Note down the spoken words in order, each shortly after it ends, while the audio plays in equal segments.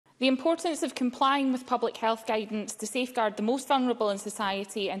The importance of complying with public health guidance to safeguard the most vulnerable in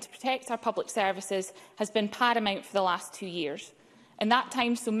society and to protect our public services has been paramount for the last 2 years. In that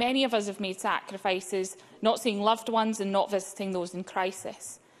time, so many of us have made sacrifices, not seeing loved ones and not visiting those in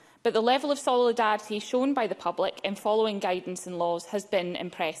crisis. But the level of solidarity shown by the public in following guidance and laws has been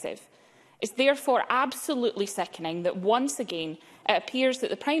impressive. It's therefore absolutely sickening that once again it appears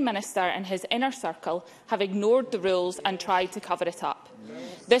that the Prime Minister and his inner circle have ignored the rules and tried to cover it up.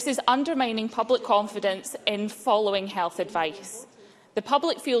 This is undermining public confidence in following health advice. The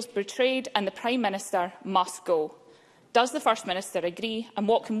public feels betrayed and the Prime Minister must go. Does the First Minister agree, and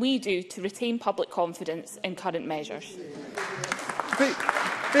what can we do to retain public confidence in current measures?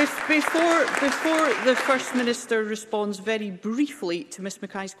 Before the First Minister responds very briefly to Ms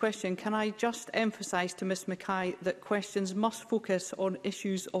Mackay's question, can I just emphasise to Ms Mackay that questions must focus on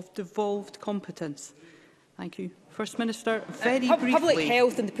issues of devolved competence? Thank you. First Minister, very briefly. Public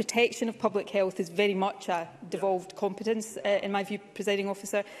health and the protection of public health is very much a devolved competence, in my view, Presiding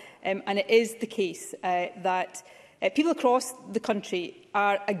Officer, and it is the case that people across the country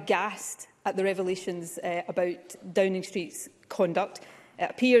are aghast at the revelations about Downing Street's conduct. It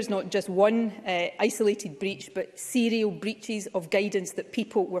appears not just one isolated breach, but serial breaches of guidance that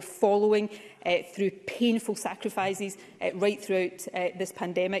people were following through painful sacrifices right throughout this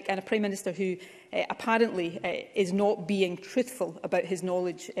pandemic, and a Prime Minister who apparently is not being truthful about his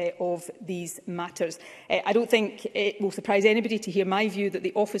knowledge of these matters. I don't think it will surprise anybody to hear my view that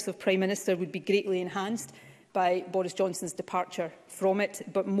the office of Prime Minister would be greatly enhanced by Boris Johnson's departure from it,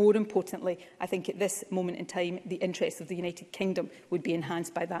 but more importantly, I think at this moment in time, the interests of the United Kingdom would be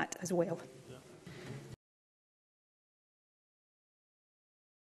enhanced by that as well.